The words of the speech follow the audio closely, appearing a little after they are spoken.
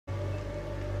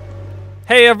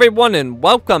Hey everyone, and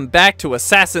welcome back to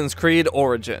Assassin's Creed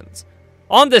Origins.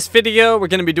 On this video, we're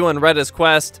going to be doing Reda's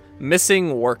quest,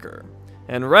 Missing Worker.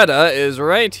 And Reda is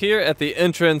right here at the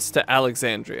entrance to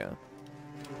Alexandria.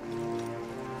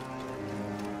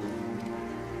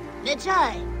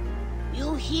 Vijay,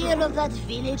 you hear of that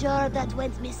villager that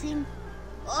went missing?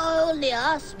 I only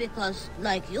ask because,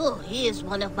 like you, he is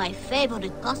one of my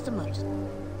favorite customers.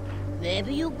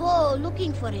 Maybe you go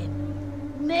looking for him.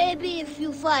 Maybe if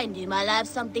you find him, I'll have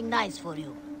something nice for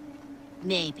you.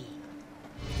 Maybe.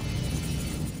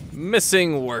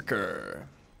 Missing Worker.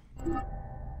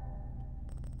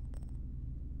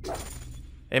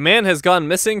 A man has gone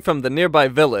missing from the nearby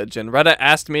village, and Reda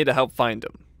asked me to help find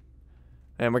him.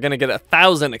 And we're going to get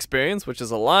 1,000 experience, which is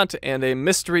a lot, and a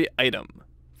mystery item.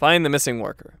 Find the missing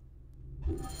worker.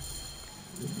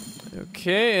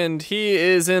 Okay, and he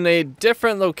is in a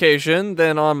different location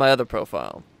than on my other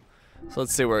profile. So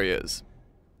let's see where he is.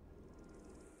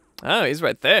 Oh, he's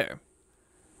right there.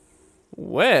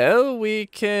 Well, we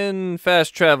can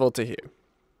fast travel to here.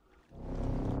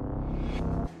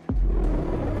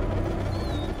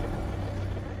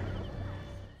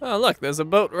 Oh, look, there's a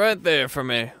boat right there for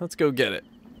me. Let's go get it.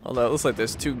 Although it looks like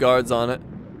there's 2 guards on it.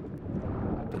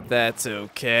 But that's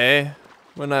okay.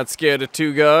 We're not scared of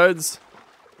 2 guards.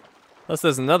 Unless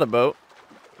there's another boat.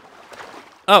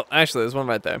 Oh, actually, there's one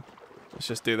right there. Let's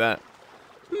just do that.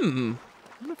 I wonder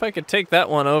if I could take that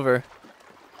one over.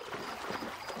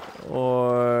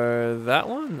 Or that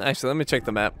one? Actually, let me check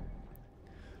the map.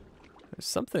 There's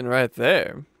something right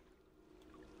there.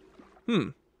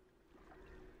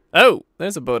 Oh,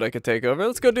 there's a boat I could take over.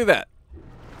 Let's go do that.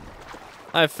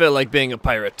 I feel like being a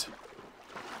pirate.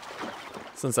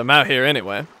 Since I'm out here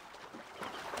anyway.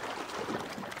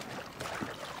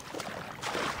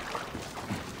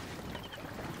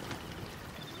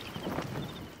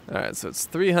 Alright, so it's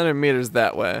 300 meters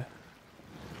that way.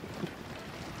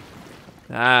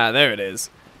 Ah, there it is.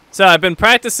 So I've been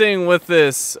practicing with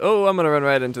this. Oh, I'm gonna run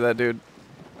right into that dude.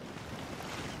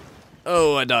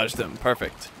 Oh, I dodged him.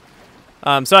 Perfect.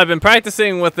 So I've been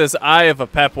practicing with this Eye of a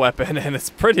Pep weapon, and it's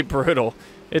pretty brutal.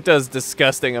 It does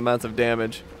disgusting amounts of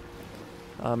damage.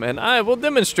 And I will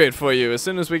demonstrate for you as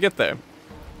soon as we get there.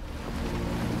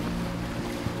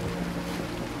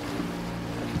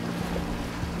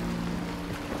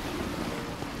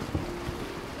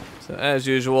 So as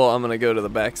usual, I'm gonna go to the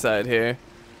backside here.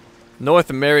 North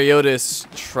Mariotis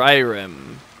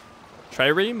Trireme.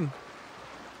 Trireme?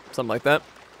 Something like that.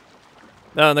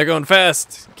 No, and they're going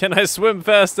fast. Can I swim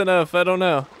fast enough? I don't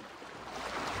know.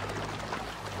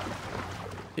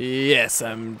 Yes,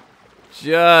 I'm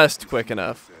just quick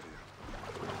enough.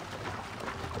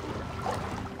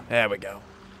 There we go.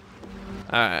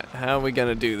 Alright, how are we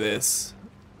gonna do this?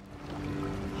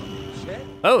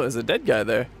 Oh, there's a dead guy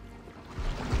there.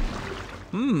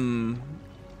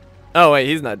 Oh wait,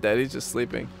 he's not dead, he's just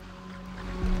sleeping.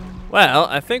 Well,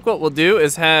 I think what we'll do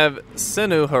is have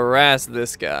Sinu harass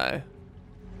this guy.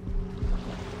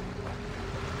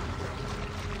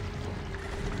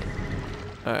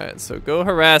 Alright, so go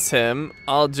harass him.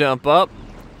 I'll jump up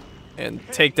and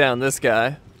take down this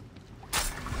guy.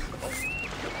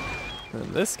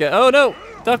 And this guy, oh no!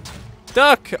 Duck!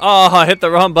 Duck! Oh, I hit the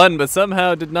wrong button, but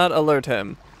somehow did not alert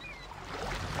him.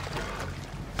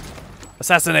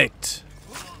 Assassinate!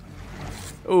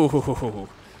 Ooh.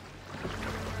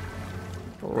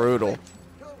 Brutal.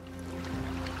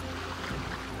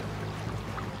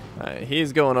 Alright,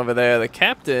 he's going over there. The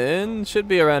captain should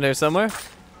be around here somewhere.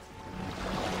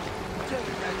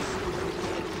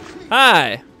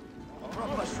 Hi!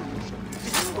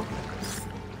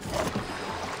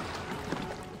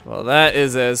 Well, that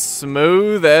is as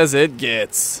smooth as it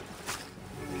gets.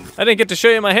 I didn't get to show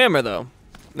you my hammer, though.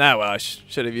 Nah, well, I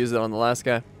should have used it on the last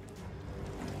guy.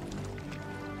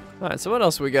 Alright, so what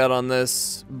else we got on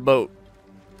this boat?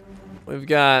 We've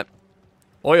got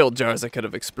oil jars that could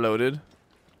have exploded.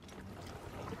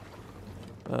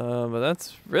 But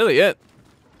that's really it.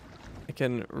 I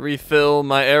can refill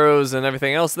my arrows and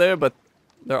everything else there, but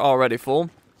they're already full.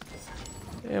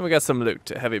 And we got some loot,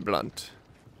 a heavy blunt.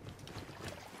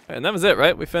 And that was it,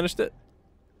 right? We finished it?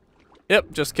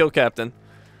 Yep, just kill Captain.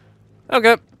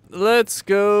 Okay, let's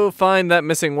go find that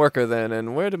missing worker then.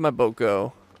 And where did my boat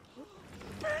go?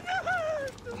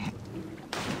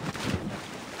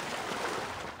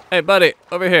 Hey, buddy,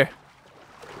 over here.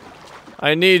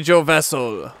 I need your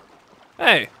vessel.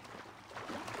 Hey.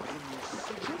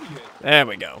 There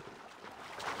we go.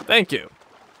 Thank you.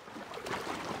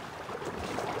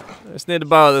 I just need to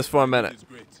borrow this for a minute.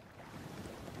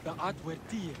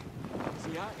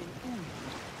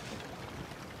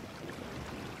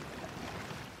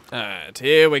 Alright,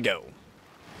 here we go.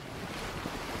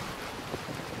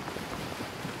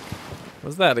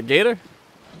 Was that a gator?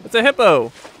 It's a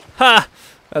hippo! Ha!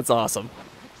 That's awesome.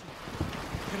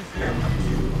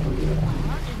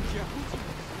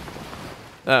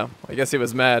 Oh, I guess he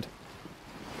was mad.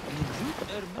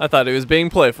 I thought he was being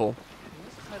playful.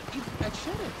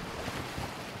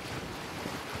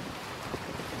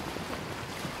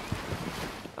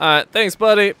 Alright, thanks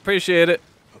buddy. Appreciate it.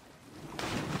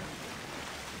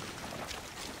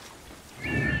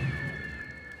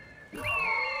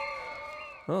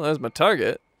 Oh, there's my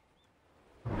target.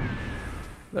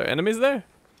 There are enemies there?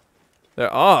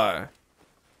 There are.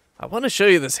 I want to show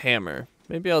you this hammer.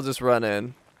 Maybe I'll just run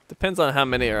in. Depends on how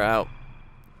many are out.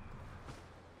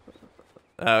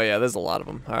 Oh yeah, there's a lot of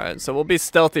them. Alright, so we'll be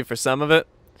stealthy for some of it.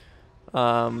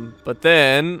 But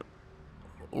then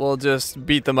we'll just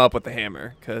beat them up with the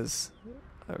hammer, because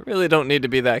I really don't need to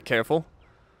be that careful.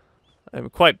 I'm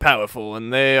quite powerful,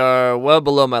 and they are well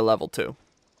below my level too.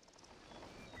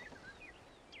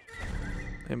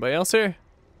 Anybody else here?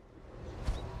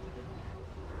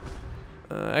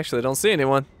 Actually, I don't see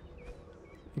anyone.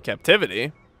 In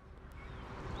captivity?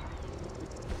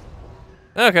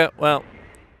 Okay, well,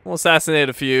 we'll assassinate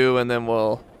a few, and then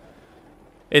we'll...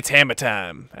 It's hammer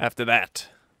time after that.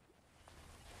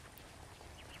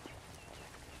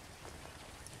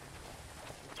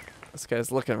 This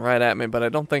guy's looking right at me, but I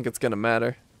don't think it's gonna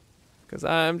matter. Because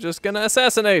I'm just gonna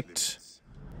assassinate!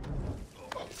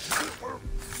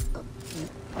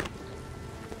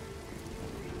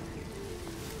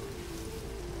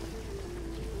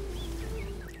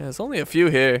 Yeah, there's only a few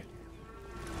here.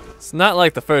 It's not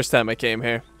like the first time I came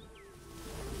here.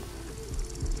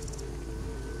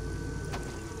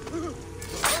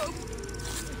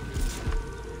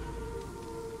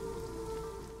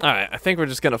 Alright, I think we're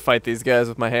just gonna fight these guys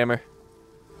with my hammer.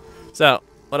 So,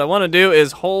 what I want to do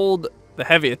is hold the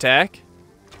heavy attack.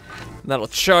 And that'll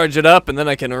charge it up, and then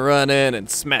I can run in and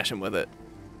smash him with it.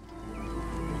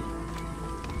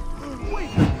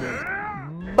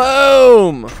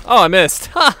 Boom! Oh, I missed.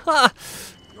 Ha ha!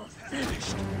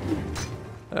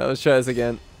 Alright, let's try this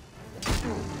again.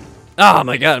 Oh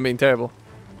my god, I'm being terrible.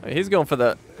 Right, he's going for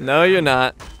the... No, you're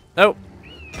not. Nope.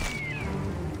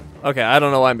 Okay, I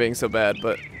don't know why I'm being so bad,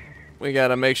 but we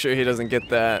gotta make sure he doesn't get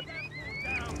that.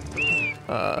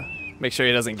 Make sure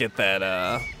he doesn't get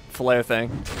that flare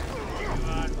thing.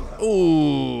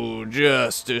 Ooh,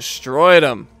 just destroyed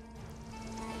him.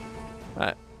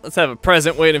 Alright, let's have a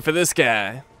present waiting for this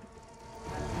guy.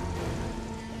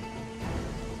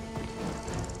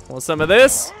 Want some of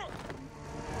this?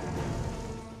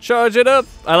 Charge it up.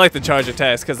 I like the charge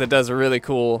attacks because it does really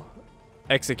cool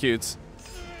executes.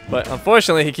 But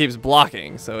unfortunately he keeps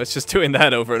blocking, so it's just doing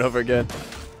that over and over again.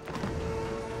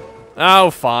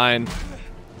 Oh, fine.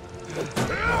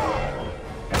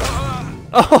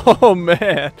 Oh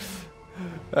man,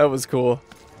 that was cool.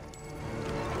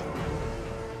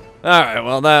 Alright,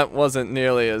 well that wasn't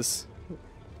nearly as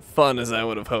fun as I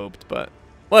would have hoped, but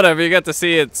whatever, you got to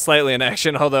see it slightly in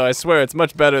action, although I swear it's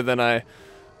much better than I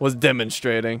was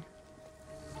demonstrating.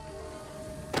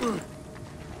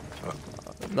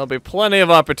 There'll be plenty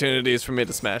of opportunities for me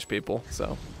to smash people,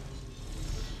 so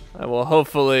I will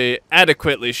hopefully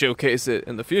adequately showcase it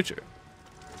in the future.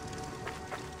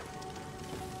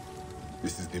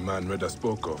 This is the man Reda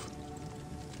spoke of.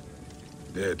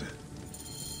 Dead.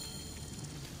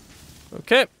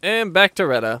 Okay, and back to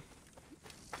Reda.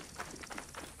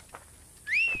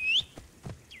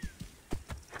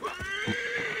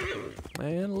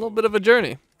 And a little bit of a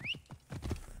journey.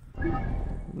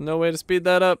 No way to speed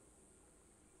that up.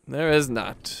 There is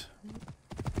not.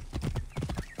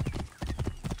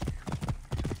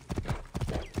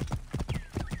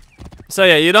 So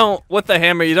yeah, you don't, with the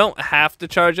hammer, you don't have to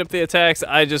charge up the attacks.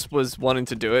 I just was wanting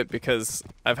to do it because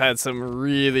I've had some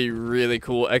really, really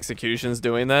cool executions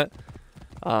doing that.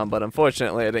 But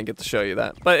unfortunately, I didn't get to show you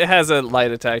that. But it has a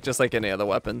light attack, just like any other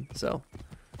weapon, so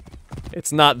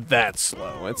it's not that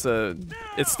slow.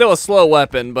 It's still a slow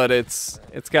weapon, but it's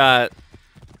got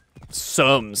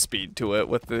some speed to it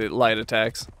with the light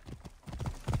attacks.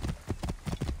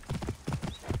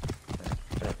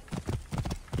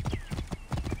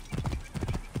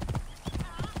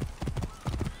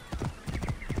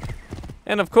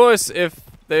 And of course, if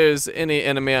there's any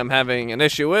enemy I'm having an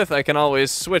issue with, I can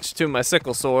always switch to my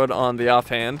sickle sword on the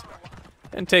offhand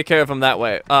and take care of them that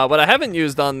way. What I haven't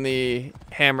used on the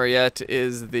hammer yet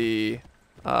is the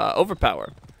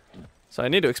overpower. So I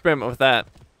need to experiment with that.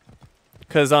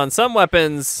 Because on some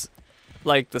weapons,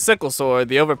 like the sickle sword,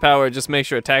 the overpower just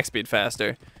makes your attack speed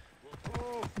faster.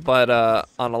 But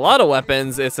on a lot of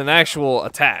weapons, it's an actual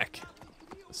attack.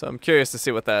 So I'm curious to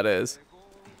see what that is.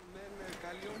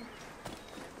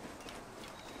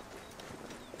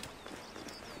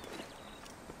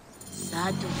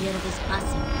 sad to hear of his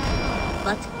passing.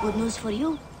 But good news for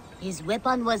you, his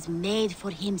weapon was made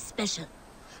for him special.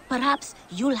 Perhaps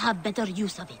you'll have better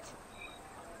use of it.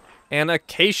 An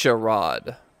acacia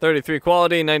rod. 33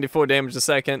 quality, 94 damage a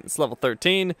second. It's level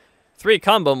 13. 3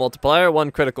 combo multiplier,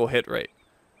 1 critical hit rate.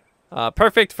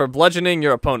 Perfect for bludgeoning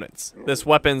your opponents. This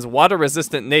weapon's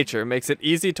water-resistant nature makes it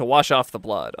easy to wash off the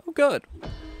blood. Oh, good.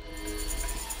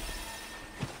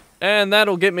 And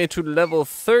that'll get me to level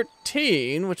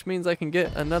 13, which means I can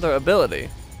get another ability.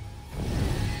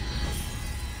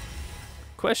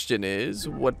 Question is,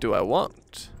 what do I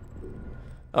want?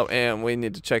 Oh, and we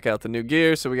need to check out the new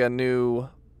gear. So we got a new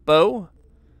bow.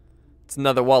 It's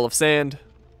another wall of sand.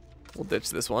 We'll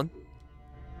ditch this one.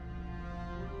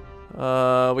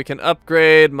 We can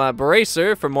upgrade my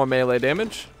bracer for more melee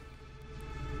damage.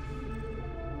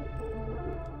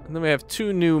 And then we have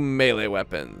 2 new melee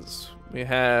weapons. We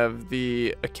have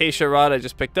the acacia rod I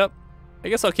just picked up. I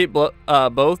guess I'll keep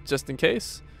both just in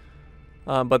case.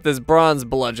 But this bronze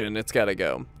bludgeon, it's gotta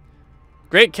go.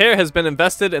 Great care has been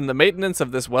invested in the maintenance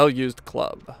of this well-used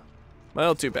club.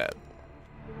 Well, too bad.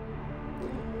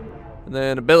 And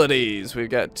then abilities, we've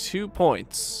got 2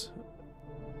 points.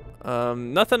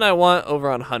 Nothing I want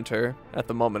over on Hunter, at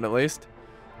the moment at least.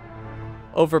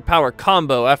 Overpower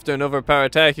combo. After an overpower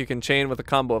attack, you can chain with a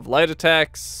combo of light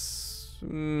attacks.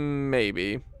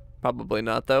 Maybe. Probably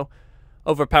not, though.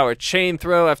 Overpower chain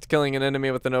throw. After killing an enemy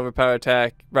with an overpower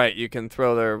attack. Right, you can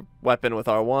throw their weapon with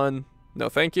R1. No,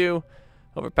 thank you.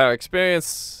 Overpower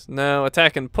experience. No.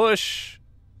 Attack and push.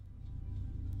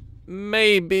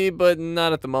 Maybe, but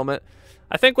not at the moment.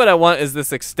 I think what I want is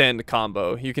this extend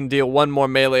combo. You can deal 1 more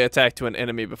melee attack to an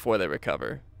enemy before they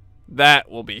recover.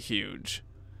 That will be huge.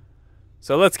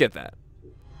 So let's get that.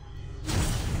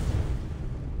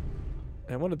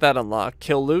 And what did that unlock?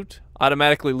 Kill loot?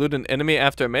 Automatically loot an enemy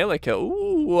after a melee kill.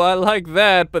 Ooh, I like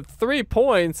that, but 3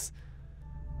 points?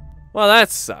 Well, that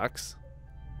sucks.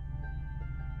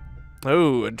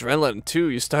 Ooh, adrenaline 2.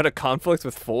 You start a conflict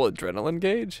with full adrenaline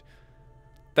gauge?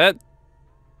 That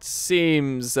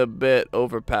seems a bit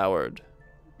overpowered.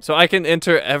 So I can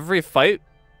enter every fight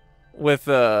with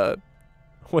an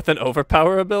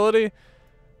overpower ability?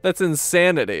 That's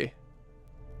insanity.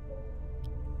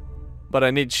 But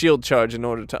I need shield charge in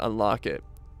order to unlock it.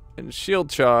 And shield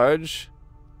charge...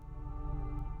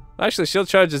 Actually, shield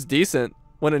charge is decent.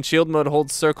 When in shield mode,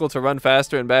 hold circle to run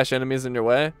faster and bash enemies in your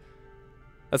way.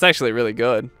 That's actually really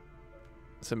good.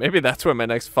 So maybe that's where my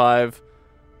next 5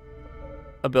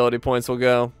 ability points will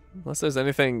go. Unless there's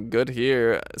anything good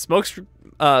here. Smoke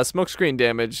screen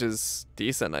damage is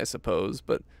decent, I suppose.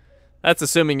 But that's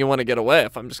assuming you want to get away.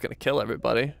 If I'm just going to kill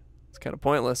everybody, it's kind of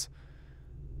pointless.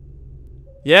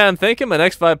 Yeah, I'm thinking my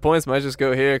next 5 points might just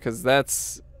go here, because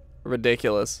that's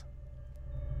ridiculous.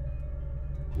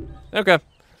 Okay.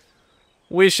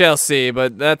 We shall see,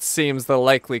 but that seems the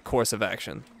likely course of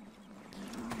action.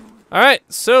 Alright,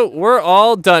 so we're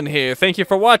all done here. Thank you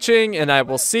for watching, and I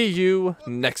will see you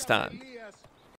next time.